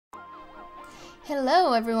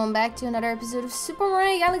Hello everyone, back to another episode of Super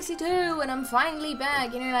Mario Galaxy 2, and I'm finally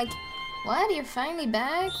back. And you're like, what? You're finally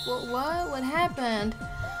back? What happened?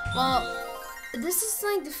 Well, this is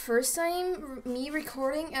like the first time me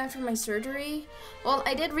recording after my surgery. Well,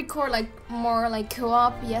 I did record like more like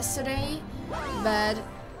co-op yesterday, but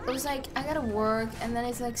it was like I gotta work and then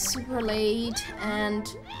it's like super late and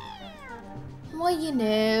well, you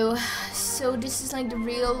know, so this is like the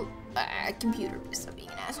real computer. Stop being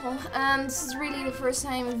an asshole. This is really the first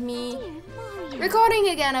time of me recording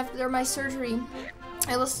again after my surgery.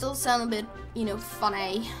 I will still sound a bit, you know,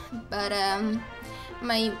 funny, but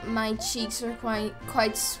my cheeks are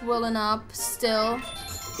quite swollen up still.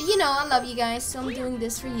 But you know, I love you guys, so I'm doing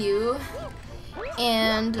this for you.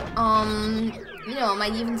 And you know, I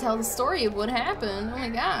might even tell the story of what happened. Oh my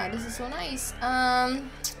god, this is so nice. I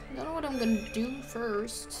don't know what I'm gonna do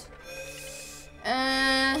first.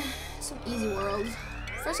 Some easy world.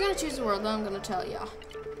 First I'm gonna choose the world, then I'm gonna tell ya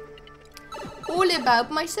all about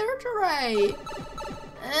my surgery.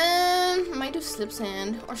 Might do slip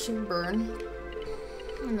sand or shiv burn.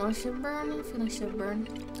 No, shiv burn. I feel like shiv burn.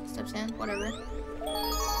 Slip sand, whatever.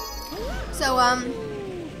 So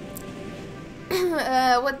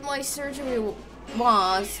what my surgery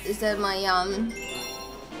was is that my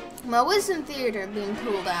wisdom theater being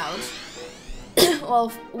pulled out.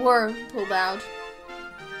 Well, were pulled out.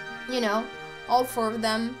 You know, all 4 of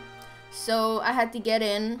them. So I had to get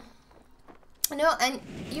in. No, and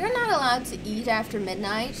you're not allowed to eat after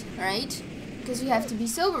midnight, right? Because you have to be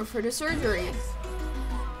sober for the surgery.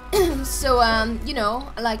 So you know,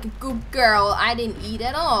 like a good girl, I didn't eat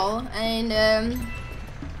at all, and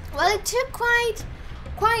well, it took quite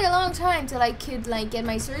a long time till I could like get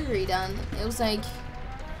my surgery done. It was like,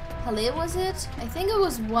 how late was it? I think it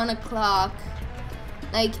was 1 o'clock,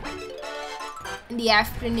 like in the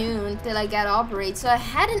afternoon, till I got operated. So I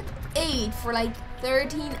hadn't ate for like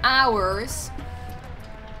 13 hours.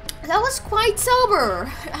 I was quite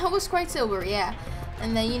sober. I was quite sober, yeah.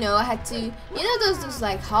 And then, you know, I had to, you know, those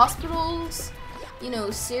like hospitals, you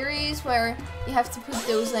know, series where you have to put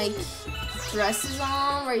those like dresses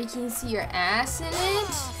on where you can see your ass in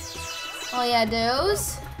it. Oh yeah,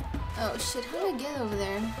 those. Oh shit, how do I get over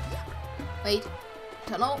there? Wait,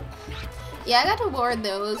 tunnel. Yeah, I got to wear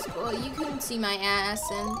those. Well, you couldn't see my ass,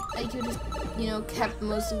 and I could have, you know, kept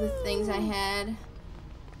most of the things I had.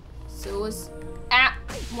 So it was,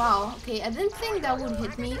 wow, okay, I didn't think that would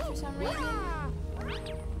hit me for some reason.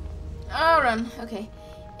 Oh, run, okay.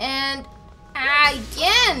 And,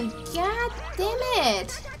 again, god damn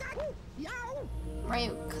it.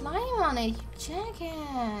 Mario, climb on it, you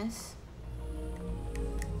jackass.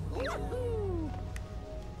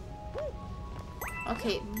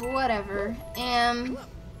 Okay, whatever. And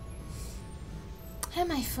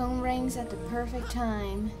my phone rings at the perfect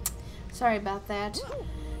time. Sorry about that.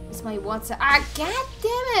 It's my WhatsApp. God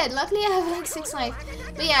damn it! Luckily I have like 6 life.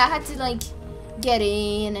 But yeah, I had to like get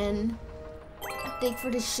in and dig for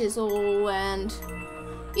the shizzle, and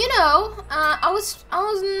you know, I was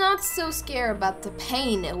not so scared about the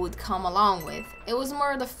pain it would come along with. It was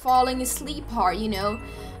more the falling asleep part, you know,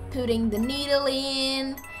 putting the needle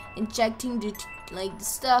in, injecting the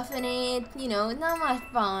stuff in it, you know, not much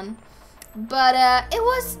fun. But it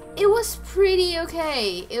was pretty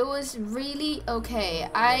okay. It was really okay.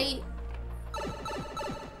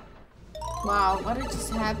 Wow, what had just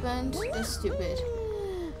happened? That's stupid.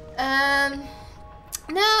 No,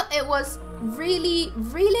 it was really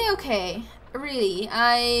okay. Really,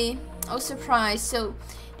 I was surprised. So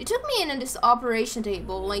they took me in on this operation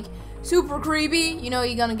table, like super creepy. You know,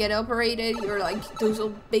 you're gonna get operated. You're like those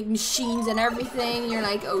old big machines and everything. You're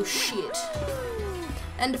like, oh shit.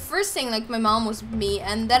 And the first thing, like, my mom was with me,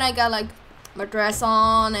 and then I got like my dress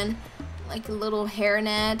on and like a little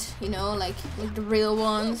hairnet, you know, like the real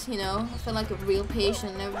ones, you know. I feel like a real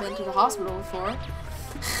patient, never been to the hospital before.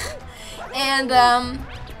 And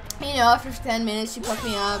you know, after 10 minutes she picked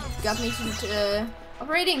me up, got me to the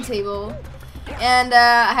operating table, and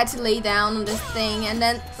I had to lay down on this thing, and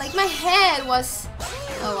then like my head was,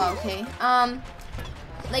 oh wow, okay,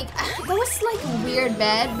 like that was like a weird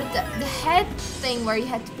bed, but the head thing where you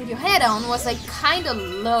had to put your head on was like kind of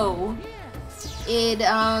low. It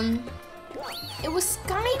was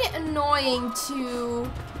kind of annoying to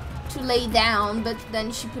lay down, but then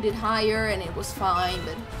she put it higher and it was fine.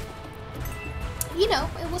 But you know,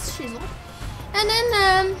 it was shizzle. And then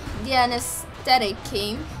the anesthetic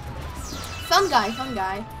came. Fun guy.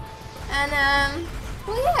 And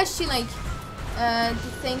well, yeah, she like the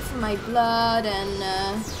thing for my blood, and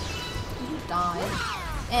died.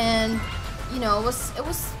 And you know, it was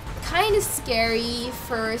kind of scary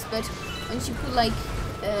first, but when she put like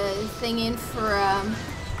thing in for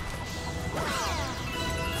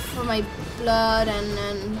my blood, and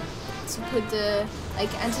then to put the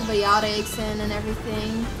like antibiotics in and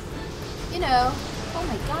everything. You know. Oh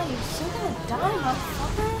my god, you're still gonna die,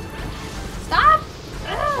 motherfucker! Stop!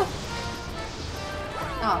 Ugh.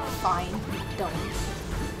 Oh, fine. Don't.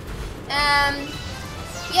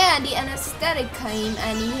 Yeah, the anesthetic came,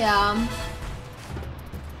 and he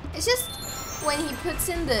it's just when he puts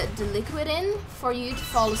in the liquid in for you to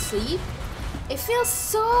fall asleep, it feels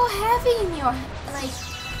so heavy in your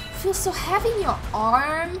feels so heavy in your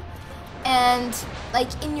arm and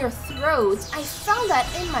like in your throat. I felt that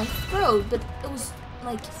in my throat, but it was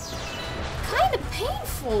like kind of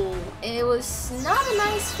painful. It was not a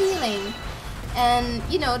nice feeling. And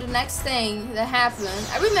you know, the next thing that happened,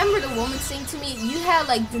 I remember the woman saying to me, "You had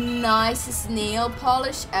like the nicest nail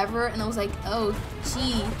polish ever," and I was like, "Oh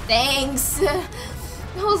gee, thanks."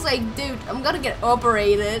 I was like, "Dude, I'm gonna get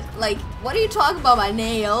operated. Like, what are you talking about my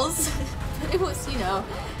nails?" But it was, you know,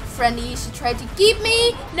 friendly. She tried to keep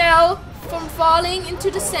me from falling into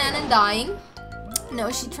the sand and dying. No,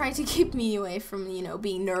 she tried to keep me away from, you know,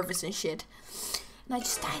 being nervous and shit. And I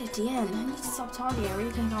just died at the end. I need to stop talking. I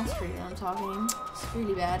really can't concentrate when I'm talking. It's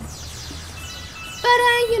really bad. But,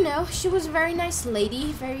 you know, she was a very nice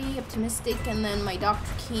lady, very optimistic. And then my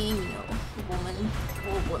doctor came, you know,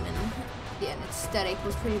 old woman. The anesthetic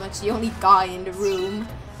was pretty much the only guy in the room.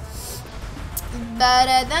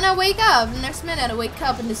 But then I wake up. The next minute I wake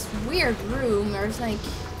up in this weird room. There's like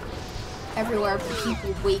everywhere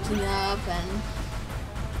people waking up, and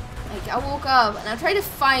like I woke up and I tried to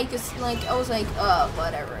fight because like I was like, oh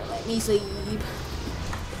whatever, let me sleep.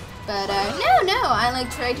 But no, I like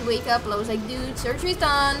tried to wake up and I was like, dude, surgery's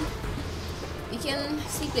done. We can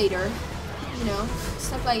sleep later. You know,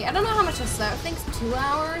 stuff like, I don't know how much I slept. I think 2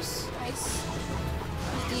 hours.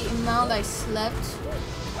 The amount I slept.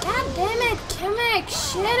 God damn it, Kamek,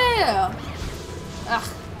 shut up. Ugh,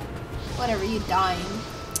 whatever, you dying.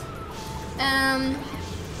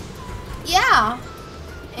 Yeah.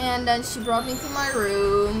 And then she brought me to my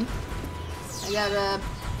room. I got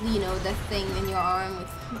you know, that thing in your arm with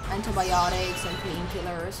antibiotics and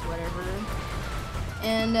painkillers, whatever.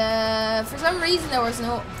 And for some reason there was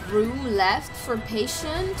no room left for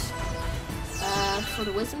patient, for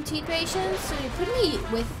the wisdom teeth patients. So they put me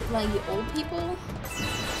with like the old people.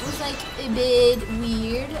 It was like a bit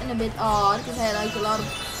weird and a bit odd because I had like a lot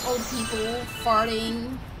of old people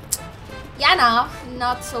farting. Yeah, no,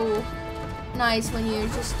 not so nice when you're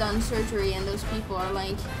just done surgery and those people are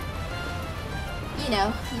like, you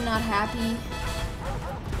know, not happy.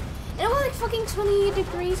 And it was like fucking 20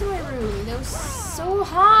 degrees in my room. It was so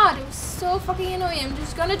hot. It was so fucking annoying. I'm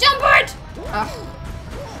just gonna jump it! Ugh.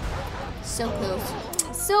 So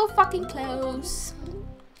close. So fucking close.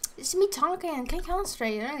 It's me talking. I can't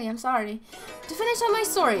concentrate. Really, I'm sorry. To finish on my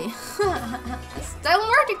story. Still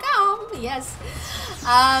more to come. Yes.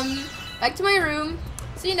 Back to my room.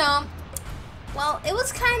 So, you know, well, it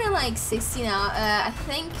was kind of like 16 hours. I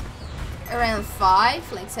think around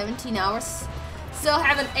 5, like 17 hours. Still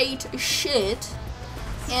haven't ate shit.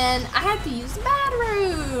 And I had to use the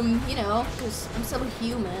bathroom, you know, because I'm still a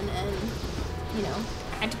human and, you know,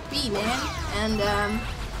 I had to pee, man. And,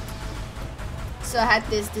 so I had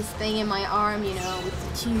this thing in my arm, you know, with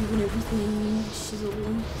the tube and everything.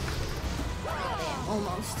 Shizzle. Damn,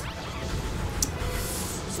 almost.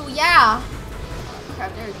 So yeah. Oh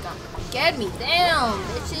crap, they're gonna get me down,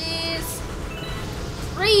 bitches.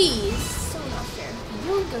 Freeze. So not fair.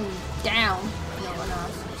 You're going down. No, we're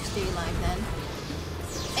not. Stay alive then.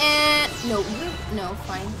 And no,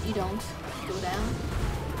 fine. You don't go down.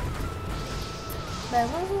 But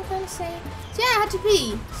what was I gonna say? So yeah, I had to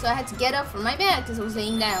pee. So I had to get up from my bed because I was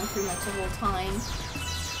laying down pretty much the whole time.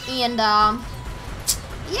 And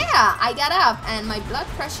yeah, I got up and my blood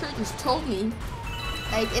pressure just told me,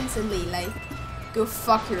 like instantly, like, go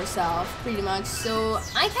fuck yourself, pretty much. So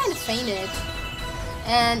I kind of fainted.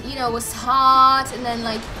 And you know, it was hot, and then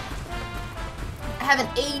like I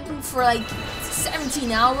haven't eaten for like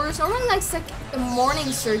 17 hours. Normally like it's like a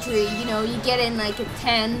morning surgery, you know, you get in like at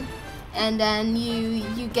 10 and then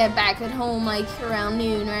you get back at home like around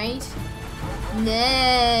noon, right?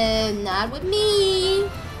 No, not with me.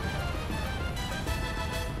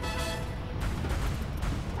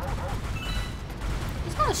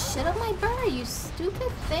 He's gonna shit up my burger, you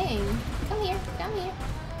stupid thing. Come here, come here.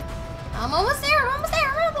 I'm almost there, I'm almost there.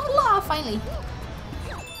 Finally.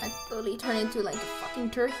 I totally turned into like a fucking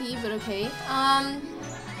turkey, but okay.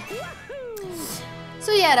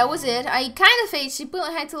 So yeah, that was it. I kind of fainted. She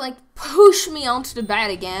had to like push me onto the bed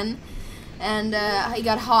again. and I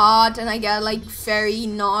got hot, and I got like very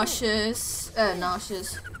nauseous.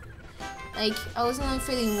 Like, I wasn't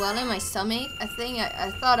feeling well in my stomach. I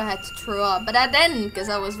thought I had to throw up, but I didn't, because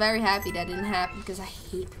I was very happy that didn't happen, because I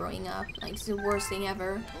hate throwing up. Like, it's the worst thing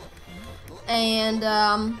ever. And,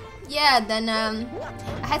 yeah, then, I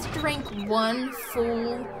had to drink 1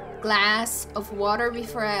 full glass of water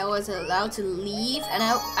before I was allowed to leave, and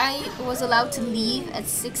I was allowed to leave at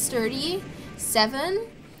 6:37.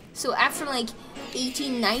 So after like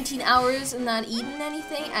 18, 19 hours of not eating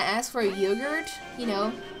anything, I asked for a yogurt, you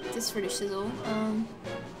know, just for the shizzle.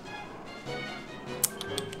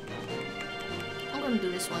 I'm gonna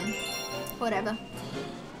do this one. Whatever.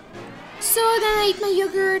 So then I ate my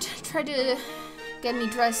yogurt, tried to get me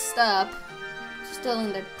dressed up. Still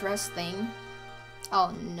in the dress thing.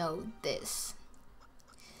 Oh no, this.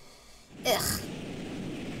 Ugh.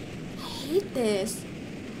 I hate this.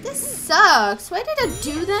 This sucks. Why did I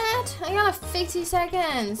do that? I got 50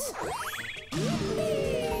 seconds.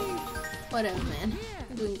 Whatever, man.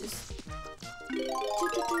 I'm doing this.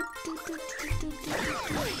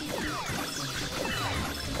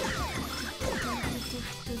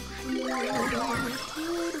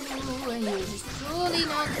 And you're just truly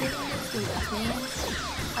not getting this good, man.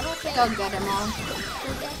 I don't think I'll get them all.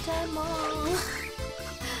 I'll get them all.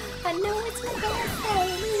 I know it's my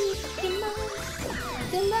birthday.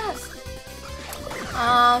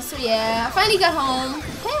 So yeah, I finally got home.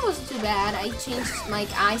 It wasn't too bad. I changed my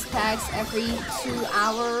ice packs every 2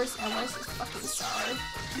 hours. I was just fucking sorry.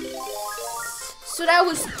 So that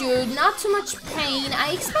was good. Not too much pain.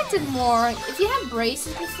 I expected more. If you had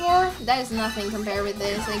braces before, that is nothing compared with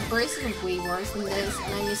this. Like, braces are way worse than this.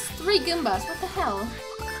 And I missed 3 Goombas. What the hell?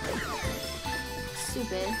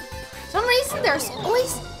 Stupid. For some reason, there's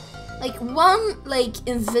always like one like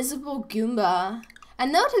invisible Goomba. I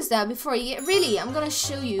noticed that before you get, really, I'm gonna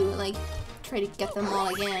show you, like, try to get them all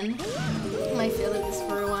again. I might fail at this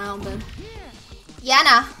for a while, but yeah,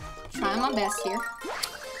 nah, trying my best here.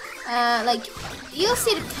 Like, you'll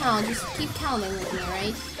see the count, just keep counting with me,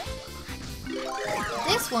 right?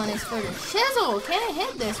 This one is for the shizzle. Can I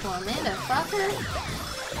hit this one, man, the fucker?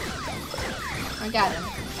 I got him.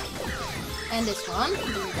 And this one,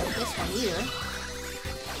 didn't get this one either.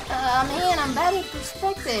 Man, I'm bad at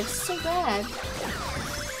perspective, so bad.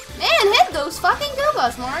 Man, hit those fucking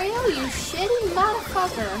Goombas, Mario, you shitty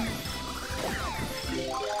motherfucker.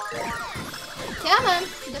 Come on,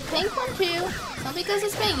 the pink one too. Not because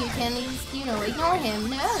it's pink, you can, you know, ignore him.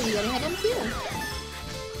 No, you gotta hit him too.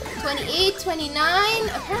 28, 29,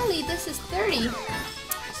 apparently this is 30.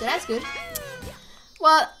 So that's good.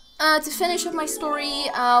 Well, to finish up my story,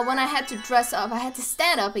 when I had to dress up, I had to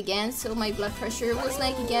stand up again, so my blood pressure was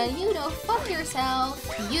like again, you know, fuck yourself,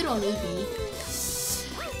 you don't need me.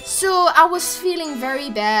 So I was feeling very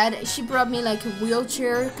bad. She brought me like a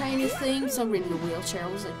wheelchair kind of thing. It's not really a wheelchair,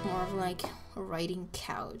 it was like more of like a riding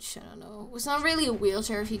couch, I don't know. It was not really a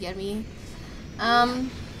wheelchair if you get me.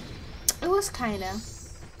 It was kinda.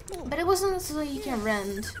 But it wasn't so you can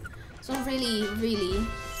rent. So really,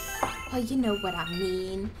 well, you know what I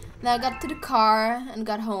mean. Then I got to the car and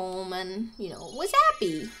got home and, you know, was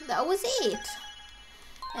happy. That was it.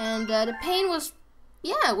 And the pain was,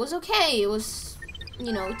 yeah, it was okay. It was,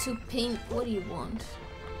 you know, to pain. What do you want?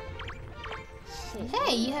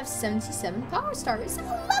 Hey, you have 77 power stars. So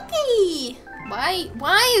lucky! Why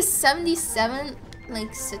is 77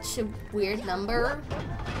 like such a weird number?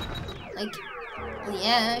 Like,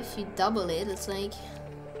 yeah, if you double it, it's like,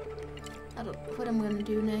 I don't know what I'm gonna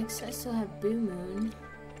do next. I still have Boo Moon.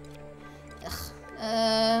 Ugh.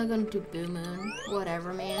 I'm gonna do Boo Moon.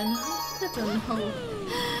 Whatever, man. I don't know.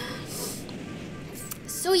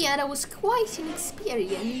 So yeah, that was quite an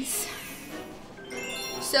experience.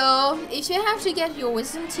 So, if you have to get your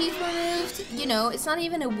wisdom teeth removed, you know, it's not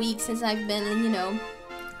even a week since I've been, you know,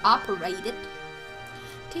 operated.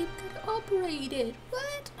 Keep get operated.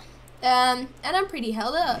 What? And I'm pretty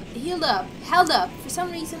held up. For some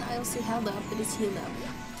reason, I also held up, but it's healed up.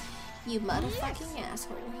 You motherfucking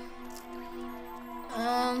asshole.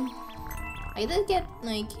 I did get,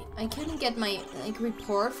 like, I couldn't get my, like,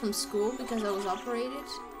 report from school because I was operated.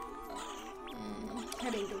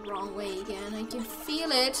 Heading the wrong way again. I can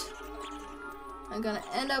feel it. I'm gonna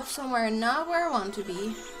end up somewhere not where I want to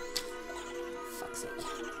be. Fuck's sake.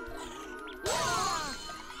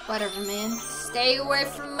 Whatever, man. Stay away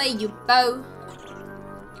from me, you bow.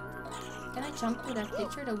 Can I jump to that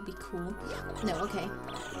picture? That would be cool. No, okay.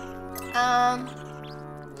 I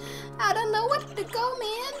don't know where to go,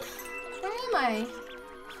 man. Where am I?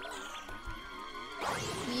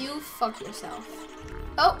 You fuck yourself.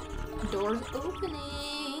 Oh, door's opening.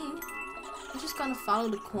 I'm just gonna follow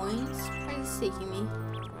the coins. Where is it taking me?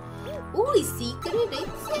 Holy secret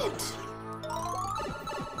exit!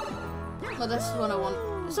 Well, that's what I want.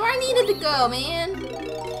 That's where I needed to go, man!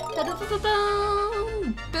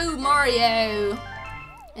 Da-da-da-da-da! Boom, Mario!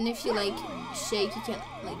 And if you like shake, you can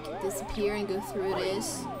like disappear and go through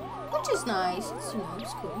this, which is nice. It's, you know,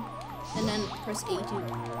 it's cool. And then press A to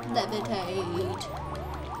levitate.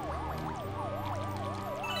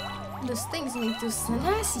 Those things make this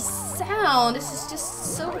nasty sound. This is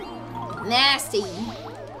just so nasty.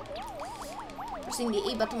 Pressing the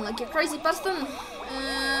A button like a crazy person.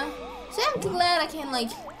 So I'm glad I can like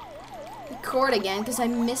record again because I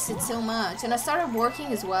miss it so much. And I started working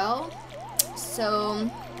as well. So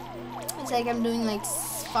it's like I'm doing like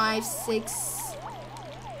 5, 6,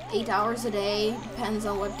 8 hours a day. Depends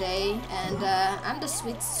on what day. And I'm the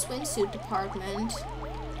swimsuit department.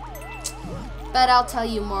 But I'll tell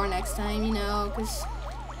you more next time, you know, because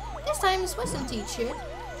this time is wasn't teacher.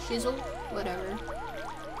 Shizzle, whatever.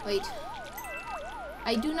 Wait.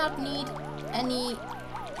 I do not need anything,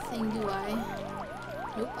 do I?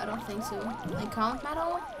 Nope, I don't think so. Like comp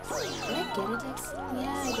medal? Did I get it?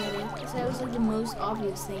 Yeah, I get it. Because that was like the most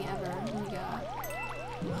obvious thing ever. Oh my god.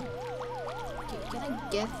 Okay, can I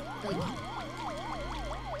get like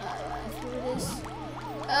here it is.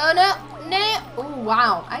 Oh no! No! Oh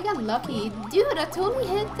wow, I got lucky. Dude, I totally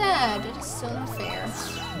hit that. That is so not fair.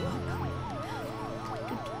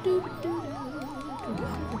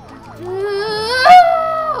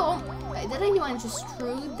 Did anyone just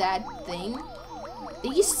through that thing?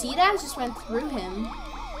 Did you see that? I just went through him.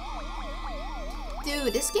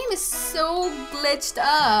 Dude, this game is so glitched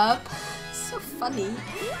up. So funny.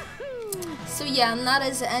 So yeah, I'm not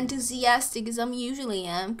as enthusiastic as I usually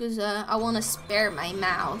am because I want to spare my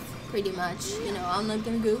mouth, pretty much. You know, I'm not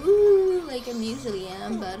gonna go ooh like I usually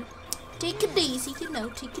am, but take it easy, you know,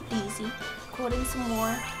 take it easy. Recording some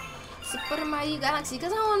more Super Mario Galaxy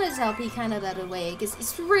because I want to ZLP kind of that away because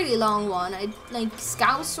it's a really long one. I like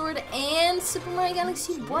Scout Sword and Super Mario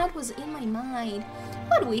Galaxy. What was in my mind?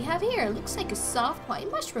 What do we have here? Looks like a soft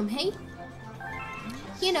white mushroom, hey?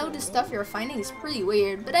 You know, the stuff you're finding is pretty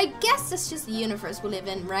weird, but I guess that's just the universe we live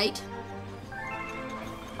in, right?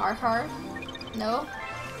 Har. No?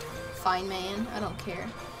 Fine, man. I don't care.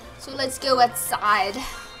 So let's go outside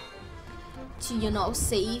to, you know,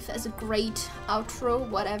 save as a great outro,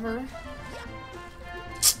 whatever.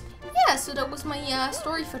 Yeah, so that was my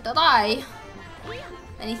story for today.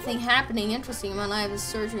 Anything happening interesting in my life is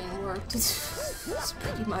surgery and work. It's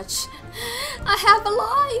pretty much I have a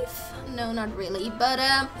life. No, not really, but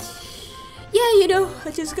yeah, you know,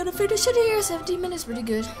 I just gotta finish it here. 17 minutes, pretty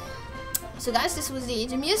good. So guys, this was the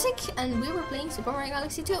Age of Music and we were playing Super Mario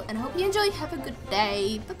Galaxy 2 and I hope you enjoyed. Have a good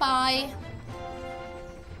day. Bye bye.